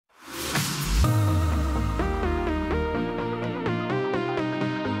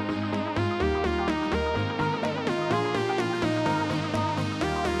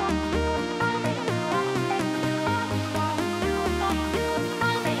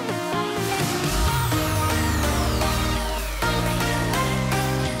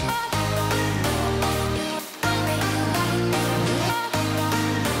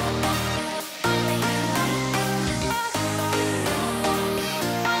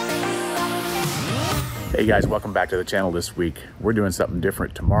Hey guys, welcome back to the channel this week. We're doing something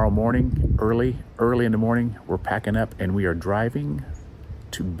different. Tomorrow morning, early in the morning, we're packing up and we are driving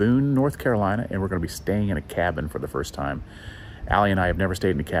to Boone, North Carolina, and we're gonna be staying in a cabin for the first time. Allie and I have never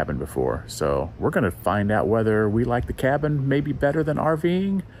stayed in a cabin before, so we're gonna find out whether we like the cabin maybe better than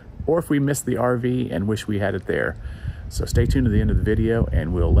RVing, or if we missed the RV and wish we had it there. So stay tuned to the end of the video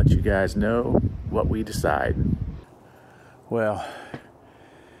and we'll let you guys know what we decide. Well,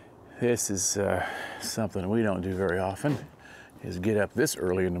 this is something we don't do very often, is get up this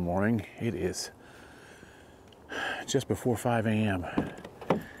early in the morning. It is just before 5 a.m.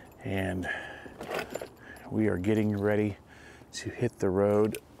 and we are getting ready to hit the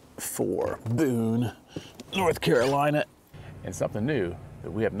road for Boone, North Carolina, and something new that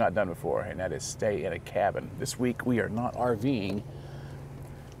we have not done before, and that is stay in a cabin. This week we are not RVing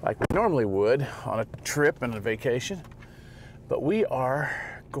like we normally would on a trip and a vacation, but we are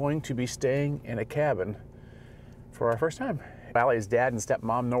going to be staying in a cabin for our first time. Allie's dad and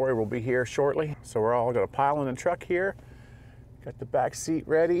stepmom Nori will be here shortly, so we're all going to pile in the truck here, got the back seat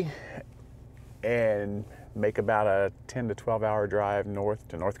ready, and make about a 10 to 12 hour drive north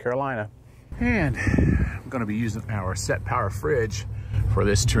to North Carolina. And I'm going to be using our set power fridge for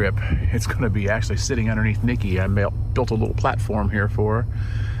this trip. It's going to be actually sitting underneath Nikki. I built a little platform here for her,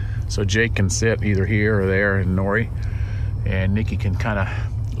 so Jake can sit either here or there, and Nori, and Nikki can kind of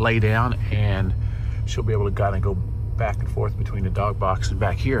lay down and she'll be able to kind of go back and forth between the dog box and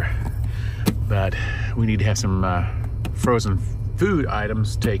back here. But we need to have some frozen food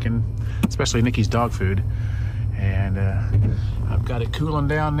items taken, especially Nikki's dog food. And I've got it cooling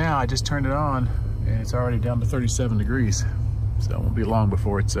down now. I just turned it on and it's already down to 37 degrees. So it won't be long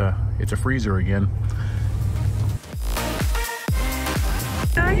before it's a freezer again.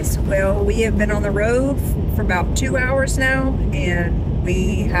 Guys, well, we have been on the road for about 2 hours now, and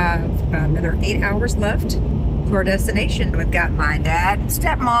we have about another 8 hours left to our destination. We've got my dad and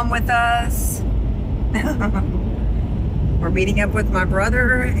stepmom with us. We're meeting up with my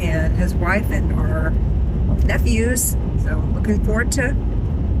brother and his wife and our nephews, so looking forward to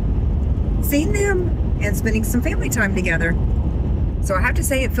seeing them and spending some family time together. So I have to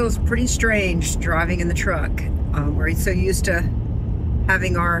say it feels pretty strange driving in the truck. We're so used to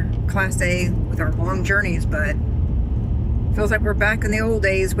having our Class A with our long journeys, but it feels like we're back in the old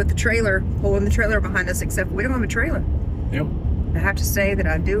days with the trailer, pulling the trailer behind us, except we don't have a trailer. Yep. I have to say that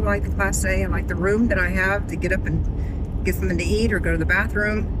I do like the Class A. I like the room that I have to get up and get something to eat or go to the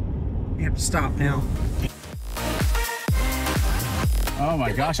bathroom. We have to stop now. Oh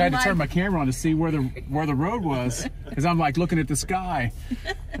my gosh, I had to turn my camera on to see where the road was, because I'm like looking at the sky.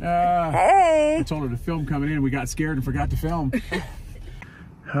 Hey! I told her to film coming in, we got scared and forgot to film.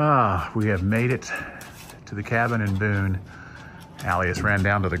 We have made it to the cabin in Boone. Allie has ran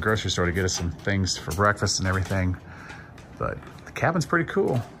down to the grocery store to get us some things for breakfast and everything. But the cabin's pretty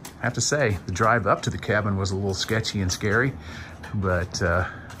cool. I have to say, the drive up to the cabin was a little sketchy and scary, but the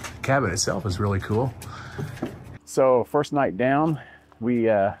cabin itself is really cool. So first night down,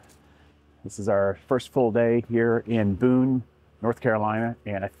 this is our first full day here in Boone, North Carolina.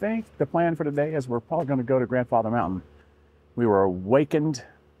 And I think the plan for today is we're probably gonna go to Grandfather Mountain. We were awakened,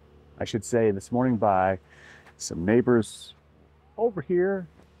 I should say, this morning by some neighbors over here.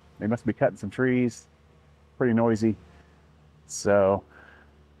 They must be cutting some trees, pretty noisy. So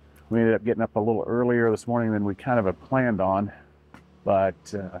we ended up getting up a little earlier this morning than we kind of had planned on.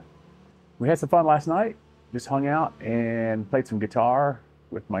 But we had some fun last night, just hung out and played some guitar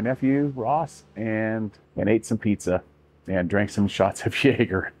with my nephew, Ross, and ate some pizza and drank some shots of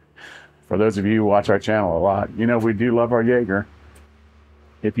Jaeger. For those of you who watch our channel a lot, you know we do love our Jaeger.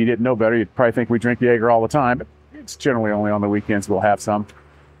 If you didn't know better, you'd probably think we drink Jaeger all the time, but it's generally only on the weekends we'll have some.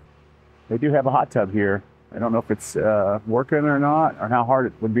 They do have a hot tub here. I don't know if it's working or not, or how hard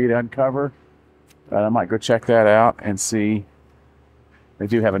it would be to uncover. I might go check that out and see. They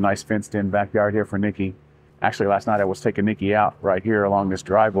do have a nice fenced-in backyard here for Nikki. Actually, last night I was taking Nikki out right here along this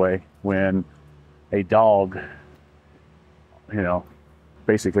driveway when a dog,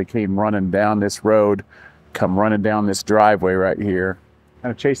 basically came running down this road, come running down this driveway right here,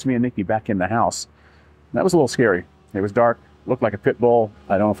 kind of chased me and Nikki back in the house. And that was a little scary. It was dark, looked like a pit bull.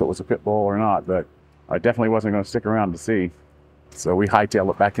 I don't know if it was a pit bull or not, but I definitely wasn't going to stick around to see. So we hightailed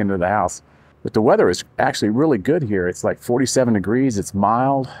it back into the house. But the weather is actually really good here. It's like 47 degrees, it's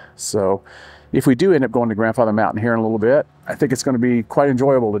mild. So if we do end up going to Grandfather Mountain here in a little bit, I think it's going to be quite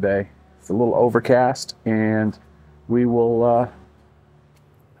enjoyable today. It's a little overcast, and we will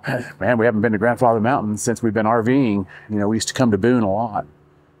man, we haven't been to Grandfather Mountain since we've been RVing. We used to come to Boone a lot.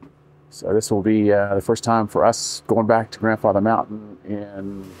 So this will be the first time for us going back to Grandfather Mountain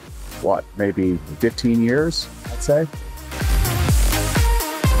in what, maybe 15 years, I'd say.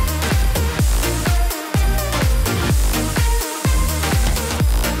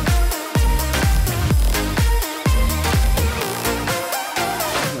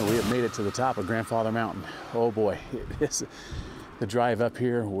 We have made it to the top of Grandfather Mountain. Oh boy, the drive up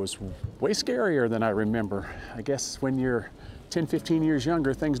here was way scarier than I remember. I guess when you're 10, 15 years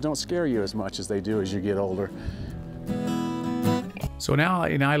younger, things don't scare you as much as they do as you get older. So now,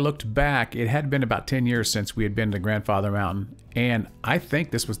 I looked back, it had been about 10 years since we had been to Grandfather Mountain, and I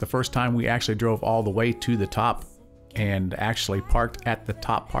think this was the first time we actually drove all the way to the top and actually parked at the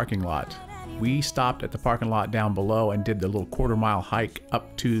top parking lot. We stopped at the parking lot down below and did the little quarter-mile hike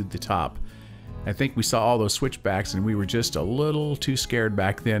up to the top. I think we saw all those switchbacks, and we were just a little too scared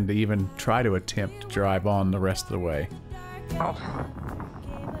back then to even try to attempt to drive on the rest of the way. Oh.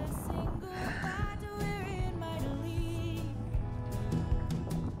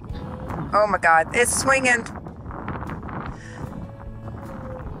 Oh my God, it's swinging.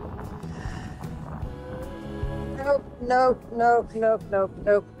 Nope, nope, nope, nope, nope,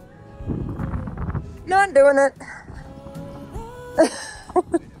 nope. Not doing it.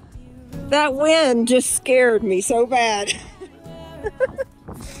 That wind just scared me so bad.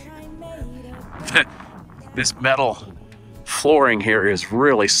 This metal flooring here is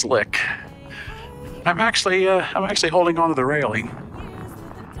really slick. I'm actually holding onto the railing.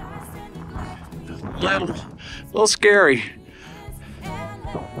 Little scary.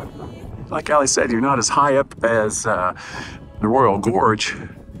 Like Ali said, you're not as high up as the Royal Gorge.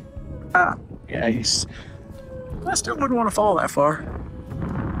 Yeah, I still wouldn't want to fall that far.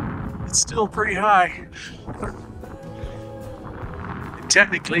 It's still pretty high. And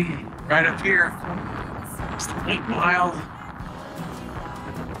technically, right up here, it's the 1 mile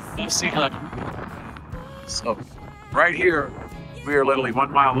above sea level. So, right here, we are literally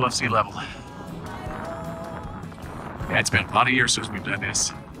 1 mile above sea level. Yeah, it's been a lot of years since we've done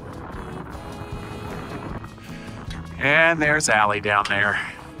this. And there's Allie down there,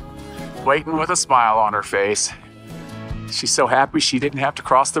 waiting with a smile on her face. She's so happy she didn't have to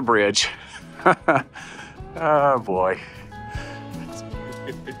cross the bridge. Oh boy.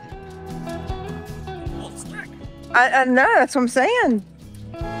 I know, that's what I'm saying.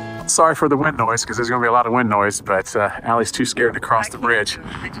 Sorry for the wind noise, because there's going to be a lot of wind noise, but Allie's too scared to cross the bridge.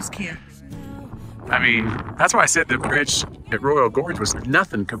 I just can't. I mean, that's why I said the bridge at Royal Gorge was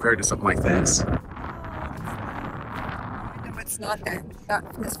nothing compared to something like this. No, it's not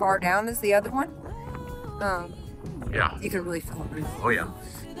as far down as the other one. Yeah. You can really feel it. Oh yeah.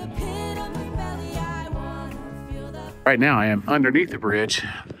 Right now I am underneath the bridge.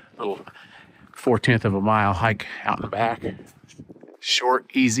 A little 4/10 of a mile hike out in the back. Short,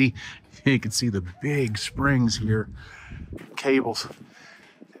 easy. You can see the big springs here. Cables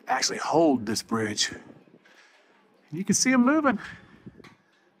actually hold this bridge. You can see them moving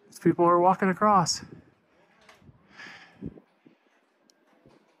as people are walking across.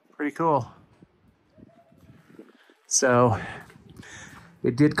 Pretty cool. So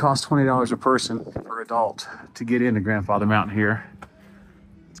it did cost $20 a person per adult to get into Grandfather Mountain here.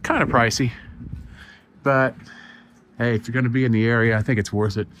 It's kind of pricey, but hey, if you're going to be in the area, I think it's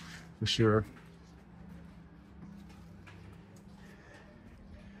worth it for sure.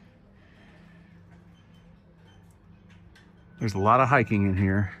 There's a lot of hiking in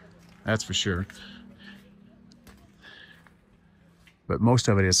here, that's for sure. But most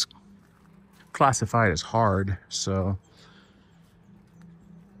of it is classified as hard, so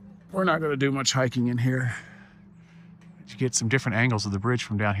we're not going to do much hiking in here. But you get some different angles of the bridge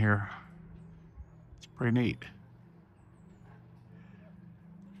from down here. It's pretty neat.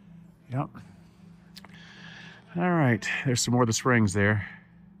 Yep. All right, there's some more of the springs there.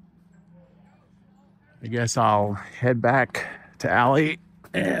 I guess I'll head back to Allie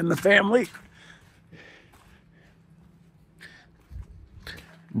and the family.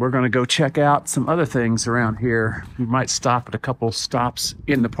 We're going to go check out some other things around here. We might stop at a couple stops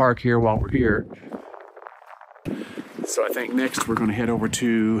in the park here while we're here. So I think next we're going to head over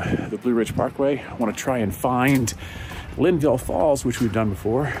to the Blue Ridge Parkway. I want to try and find Linville Falls, which we've done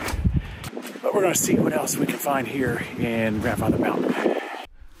before. But we're going to see what else we can find here in Grandfather Mountain.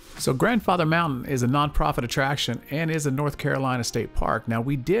 So Grandfather Mountain is a nonprofit attraction and is a North Carolina state park. Now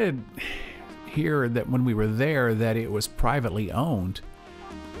we did hear that when we were there that it was privately owned,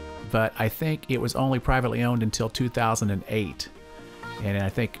 but I think it was only privately owned until 2008. And I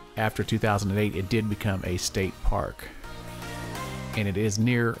think after 2008 it did become a state park. And it is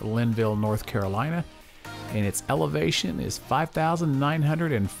near Linville, North Carolina, and its elevation is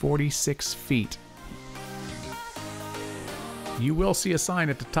 5,946 feet. you will see a sign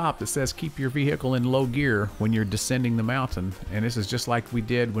at the top that says keep your vehicle in low gear when you're descending the mountain. And this is just like we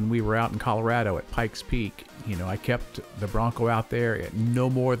did when we were out in Colorado at Pikes Peak. You know, I kept the Bronco out there at no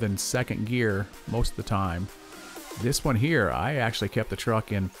more than second gear most of the time. This one here, I actually kept the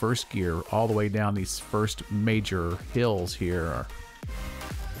truck in first gear all the way down these first major hills here.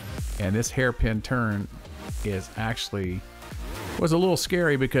 And this hairpin turn is actually, was a little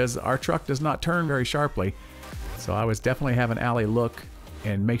scary because our truck does not turn very sharply. So I was definitely having Allie look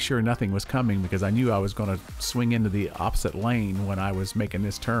and make sure nothing was coming because I knew I was going to swing into the opposite lane when I was making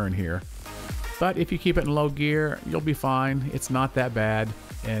this turn here. But if you keep it in low gear, you'll be fine. It's not that bad.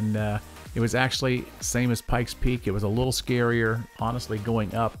 And it was actually same as Pikes Peak. It was a little scarier, honestly,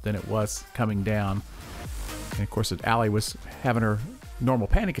 going up than it was coming down. And of course, Allie was having her normal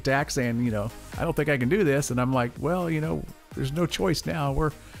panic attack saying, you know, I don't think I can do this. And I'm like, well, you know, there's no choice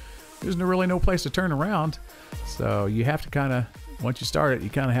now. There's really no place to turn around. So you have to kind of, once you start it, you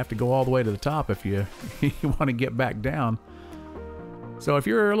kind of have to go all the way to the top if you, you want to get back down. So if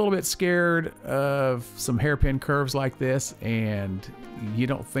you're a little bit scared of some hairpin curves like this and you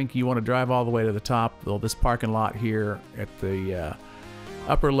don't think you want to drive all the way to the top, well, this parking lot here at the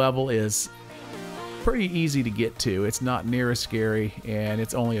upper level is pretty easy to get to. It's not near as scary, and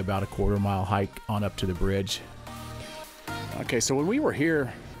it's only about a quarter-mile hike on up to the bridge. Okay, so when we were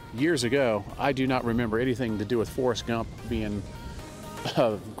here years ago, I do not remember anything to do with Forrest Gump being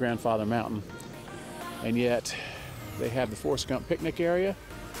Grandfather Mountain, and yet they had the Forrest Gump picnic area,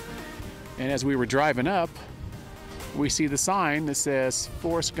 and as we were driving up, we see the sign that says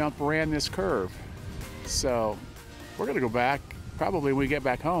Forrest Gump ran this curve. So we're gonna go back, probably when we get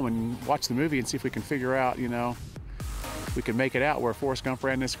back home, and watch the movie and see if we can figure out, you know, if we can make it out where Forrest Gump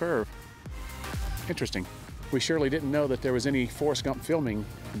ran this curve. Interesting. We surely didn't know that there was any Forrest Gump filming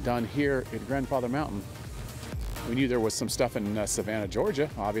done here at Grandfather Mountain. We knew there was some stuff in Savannah, Georgia,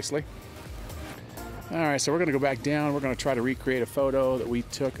 obviously. All right, so we're gonna go back down. We're gonna try to recreate a photo that we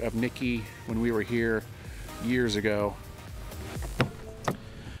took of Nikki when we were here years ago.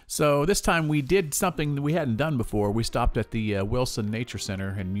 So this time we did something that we hadn't done before. We stopped at the Wilson Nature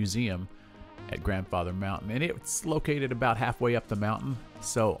Center and Museum at Grandfather Mountain, and it's located about halfway up the mountain.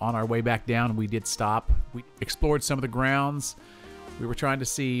 So on our way back down, we did stop. We explored some of the grounds. We were trying to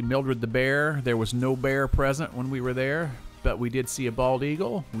see Mildred the bear. There was no bear present when we were there, but we did see a bald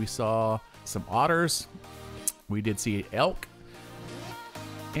eagle. We saw some otters. We did see elk.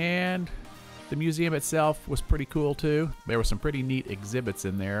 And the museum itself was pretty cool too. There were some pretty neat exhibits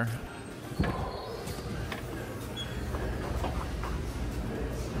in there.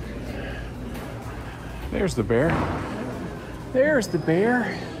 There's the bear. There's the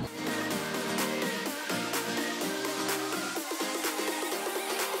bear.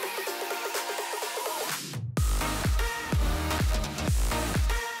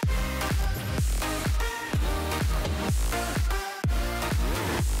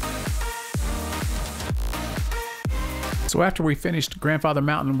 So after we finished Grandfather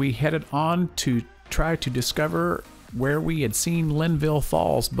Mountain, we headed on to try to discover where we had seen Linville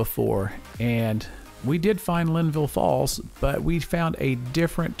Falls before. And we did find Linville Falls, but we found a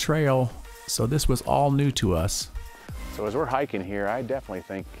different trail, so this was all new to us. So as we're hiking here, I definitely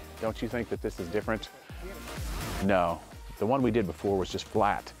think, don't you think that this is different? No, the one we did before was just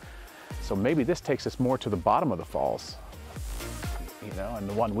flat. So maybe this takes us more to the bottom of the falls, you know, and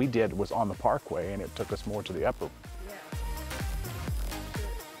the one we did was on the parkway and it took us more to the upper.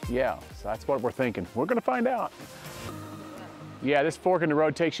 Yeah, so that's what we're thinking. We're gonna find out. Yeah, this fork in the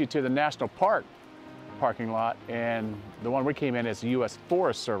road takes you to the National Park parking lot, and the one we came in is the U.S.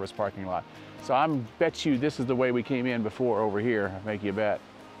 Forest Service parking lot. So I bet you this is the way we came in before over here. I'll make you a bet,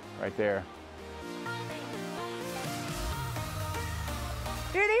 right there.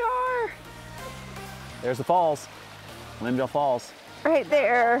 There they are! There's the falls, Linville Falls. Right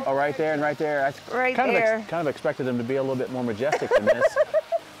there. Oh, right there and right there. I Right kind there. Kind of expected them to be a little bit more majestic than this,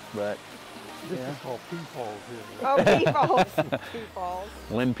 but this is called P Falls here. Oh, P Falls. P Falls.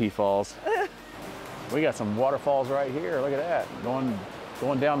 Lynn P Falls. We got some waterfalls right here. Look at that,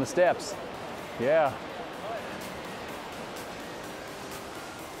 going down the steps. Yeah.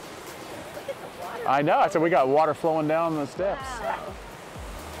 I know. So we got water flowing down the steps. Wow.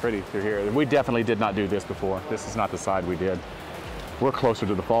 Pretty through here. We definitely did not do this before. This is not the side we did. We're closer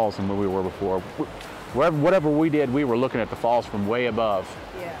to the falls than where we were before. Whatever we did, we were looking at the falls from way above.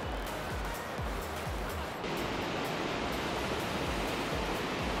 Yeah.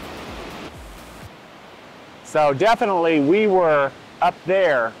 So definitely we were up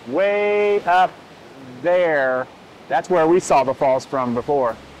there, way up there. That's where we saw the falls from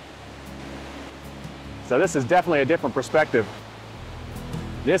before. So this is definitely a different perspective.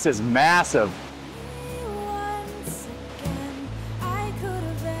 This is massive.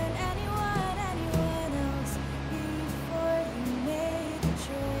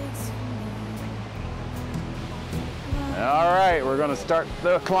 All right, we're gonna start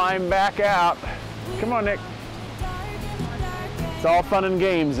the climb back out. Come on, Nick. It's all fun and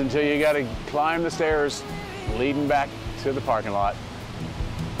games until you gotta climb the stairs leading back to the parking lot.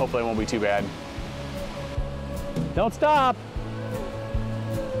 Hopefully it won't be too bad. Don't stop.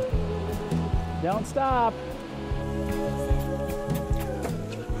 Don't stop.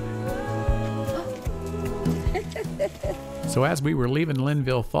 So as we were leaving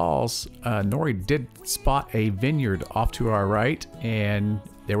Linville Falls, Nori did spot a vineyard off to our right, and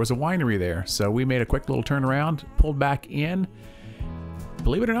there was a winery there. So we made a quick little turnaround, pulled back in.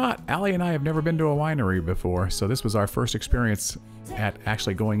 Believe it or not, Allie and I have never been to a winery before, so this was our first experience at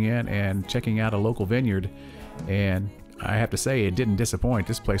actually going in and checking out a local vineyard. And I have to say, it didn't disappoint.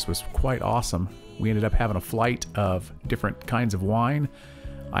 This place was quite awesome. We ended up having a flight of different kinds of wine.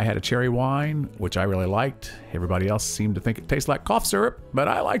 I had a cherry wine, which I really liked. Everybody else seemed to think it tastes like cough syrup, but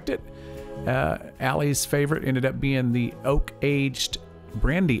I liked it. Allie's favorite ended up being the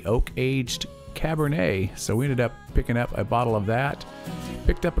brandy oak-aged Cabernet. So we ended up picking up a bottle of that.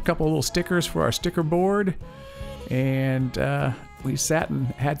 Picked up a couple of little stickers for our sticker board. And we sat and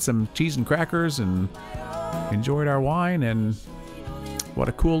had some cheese and crackers and enjoyed our wine. And what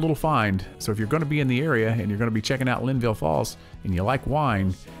a cool little find. So if you're going to be in the area and you're going to be checking out Linville Falls and you like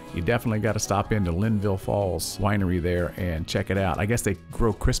wine, you definitely got to stop into Linville Falls Winery there and check it out. I guess they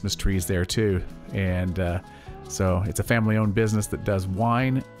grow Christmas trees there too. And so it's a family-owned business that does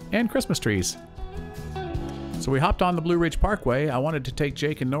wine and Christmas trees. So we hopped on the Blue Ridge Parkway. I wanted to take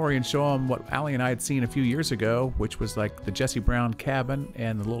Jake and Nori and show them what Allie and I had seen a few years ago, which was like the Jesse Brown cabin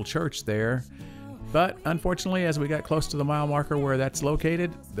and the little church there. But unfortunately, as we got close to the mile marker where that's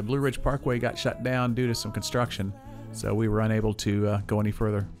located, the Blue Ridge Parkway got shut down due to some construction. So we were unable to go any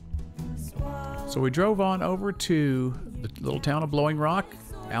further. So we drove on over to the little town of Blowing Rock.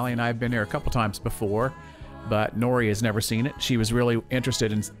 Allie and I have been there a couple times before, but Nori has never seen it. She was really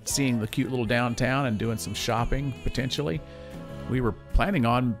interested in seeing the cute little downtown and doing some shopping, potentially. We were planning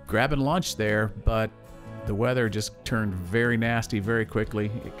on grabbing lunch there, but the weather just turned very nasty very quickly.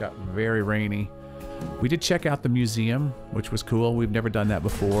 It got very rainy. We did check out the museum, which was cool. We've never done that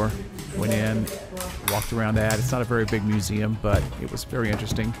before. Went in, walked around that. It's not a very big museum, but it was very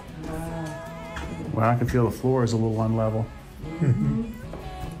interesting. Well, I can feel the floor is a little unlevel.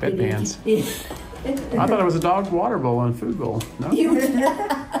 Bed bands. I thought it was a dog's water bowl and food bowl. No?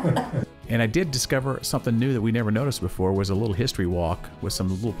 And I did discover something new that we never noticed before, was a little history walk with some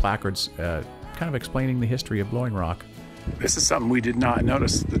little placards kind of explaining the history of Blowing Rock. This is something we did not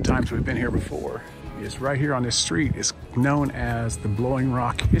notice the times we've been here before. Is right here on this street is known as the Blowing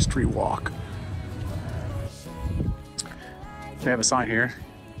Rock History Walk. They have a sign here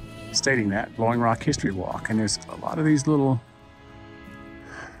stating that, Blowing Rock History Walk. And there's a lot of these little,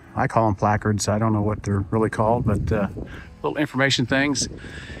 I call them placards. I don't know what they're really called, but little information things.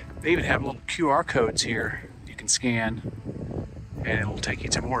 They even have little QR codes here you can scan and it'll take you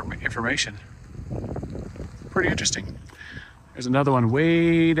to more information. Pretty interesting. There's another one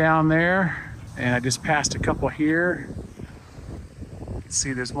way down there, and I just passed a couple here. You can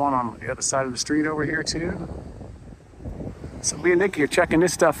see there's one on the other side of the street over here too. So me and Nikki are checking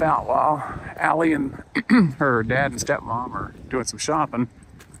this stuff out while Allie and her dad and stepmom are doing some shopping.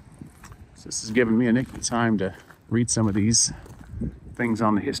 So this is giving me and Nikki time to read some of these things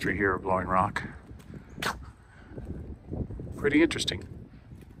on the history here of Blowing Rock. Pretty interesting.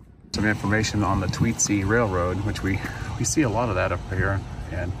 Some information on the Tweetsee Railroad, which we see a lot of that up here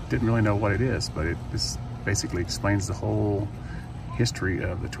and didn't really know what it is, but it just basically explains the whole history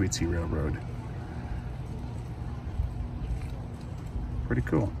of the Tweetsee Railroad. Pretty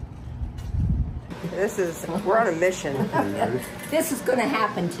cool. We're on a mission. This is going to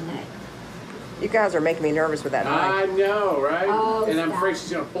happen tonight. You guys are making me nervous with that knife. I know, right? Oh, and I'm stop. afraid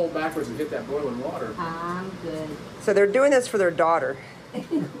she's going to pull backwards and hit that boiling water. I'm good. So they're doing this for their daughter.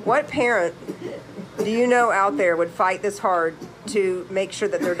 What parent do you know out there would fight this hard to make sure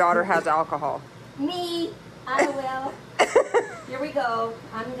that their daughter has alcohol? Me, I will. Here we go.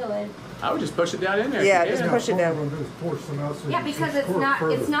 I'm good. I would just push it down in there. Yeah, just push it down. Yeah, because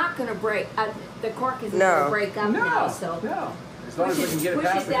it's not going to break. The cork isn't going to break up now. So No. As long as we can get it push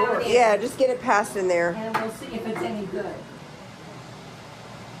past it the down cork. in. Yeah, just get it past in there. And we'll see if it's any good.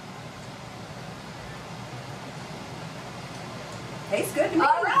 Tastes good to me.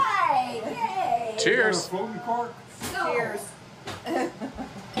 All right. Yay. Cheers. Cheers.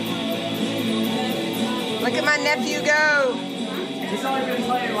 Look at my nephew go. music's only been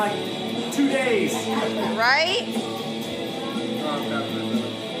playing like 2 days. Right?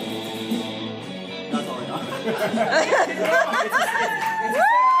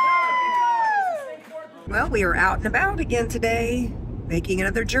 Well, we are out and about again today, making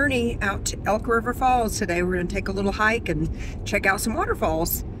another journey out to Elk River Falls. Today we're going to take a little hike and check out some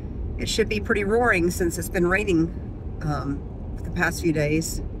waterfalls. It should be pretty roaring since it's been raining for the past few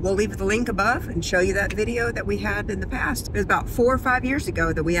days. We'll leave the link above and show you that video that we had in the past. It was about 4 or 5 years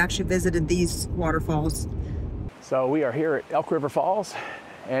ago that we actually visited these waterfalls. So we are here at Elk River Falls,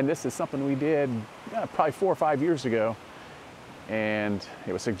 and this is something we did probably 4 or 5 years ago. And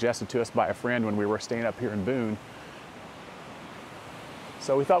it was suggested to us by a friend when we were staying up here in Boone.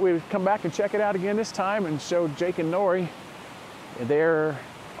 So we thought we would come back and check it out again this time and show Jake and Nori. There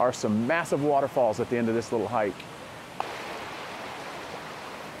are some massive waterfalls at the end of this little hike.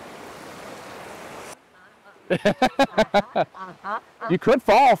 You could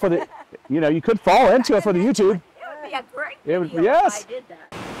fall for the, you could fall into it for the YouTube. It would be a great It would, video yes. if I did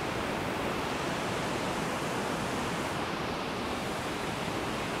that.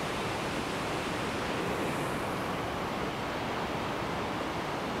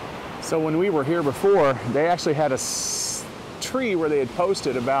 So when we were here before, they actually had a tree where they had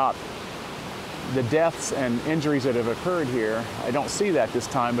posted about the deaths and injuries that have occurred here. I don't see that this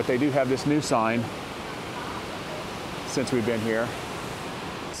time, but they do have this new sign since we've been here.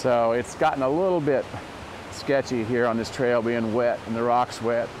 So it's gotten a little bit sketchy here on this trail, being wet and the rock's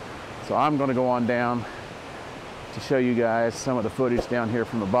wet. So I'm going to go on down to show you guys some of the footage down here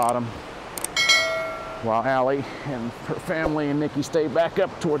from the bottom, while Allie and her family and Nikki stay back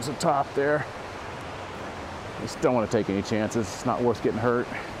up towards the top there. Just don't want to take any chances. It's not worth getting hurt.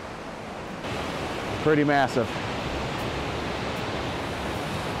 Pretty massive.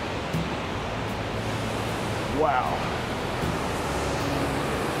 Wow.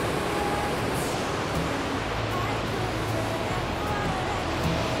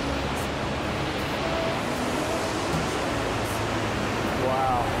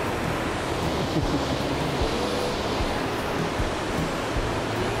 Wow.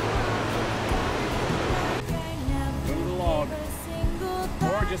 Move along.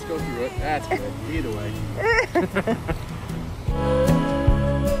 Or just go through it. That's good. Either way.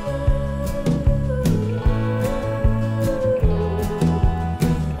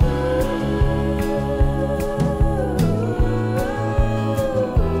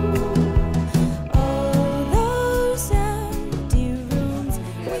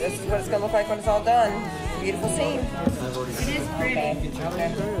 This is what it's going to look like when it's all done. Beautiful scene. It is pretty.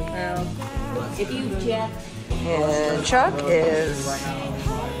 If you check. And Chuck is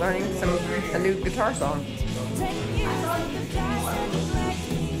learning a new guitar song.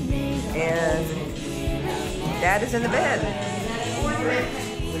 And Dad is in the bed.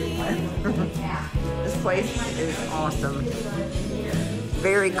 This place is awesome.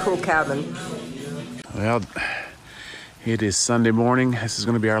 Very cool cabin. Well, it is Sunday morning. This is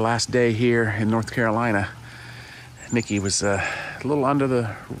going to be our last day here in North Carolina. Nikki was a little under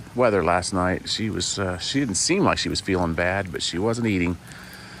the weather last night. She didn't seem like she was feeling bad, but she wasn't eating.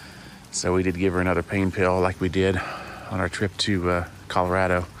 So we did give her another pain pill like we did on our trip to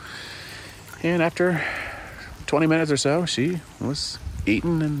Colorado. And after 20 minutes or so, she was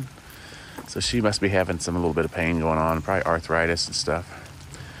eating, and so she must be having a little bit of pain going on, probably arthritis and stuff.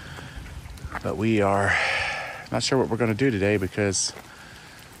 But we are not sure what we're going to do today because,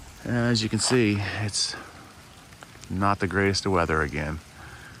 as you can see, it's not the greatest of weather again.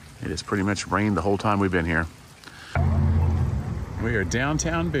 It has pretty much rained the whole time we've been here. We are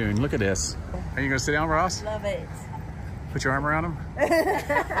downtown Boone. Look at this. Are you going to sit down, Ross? Love it. Put your arm around him.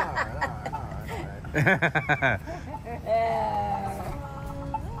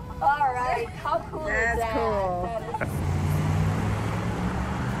 All right. How cool is that? That's cool.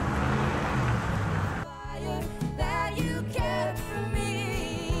 That is that you kept from me.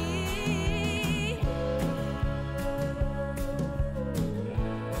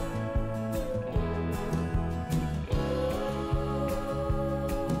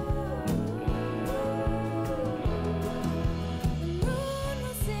 The moon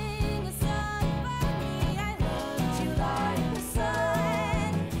will sing a song for me. I love you like the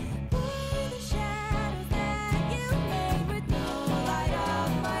sun. For the shadows that you made were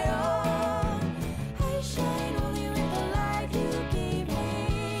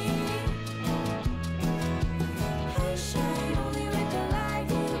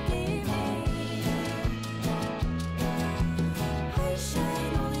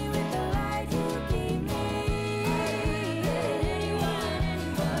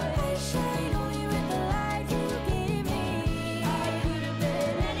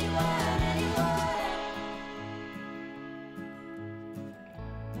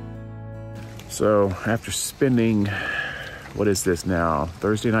So after spending, what is this now?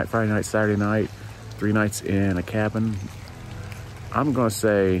 Thursday night, Friday night, Saturday night, 3 nights in a cabin. I'm gonna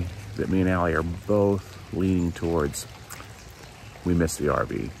say that me and Allie are both leaning towards, we miss the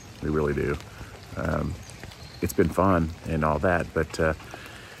RV, we really do. It's been fun and all that, but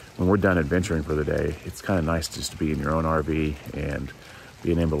when we're done adventuring for the day, it's kind of nice just to be in your own RV and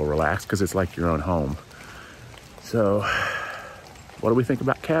being able to relax, because it's like your own home. So, what do we think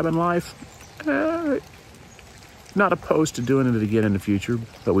about cabin life? Not opposed to doing it again in the future,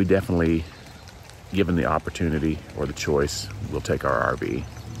 but we definitely, given the opportunity or the choice, we'll take our RV.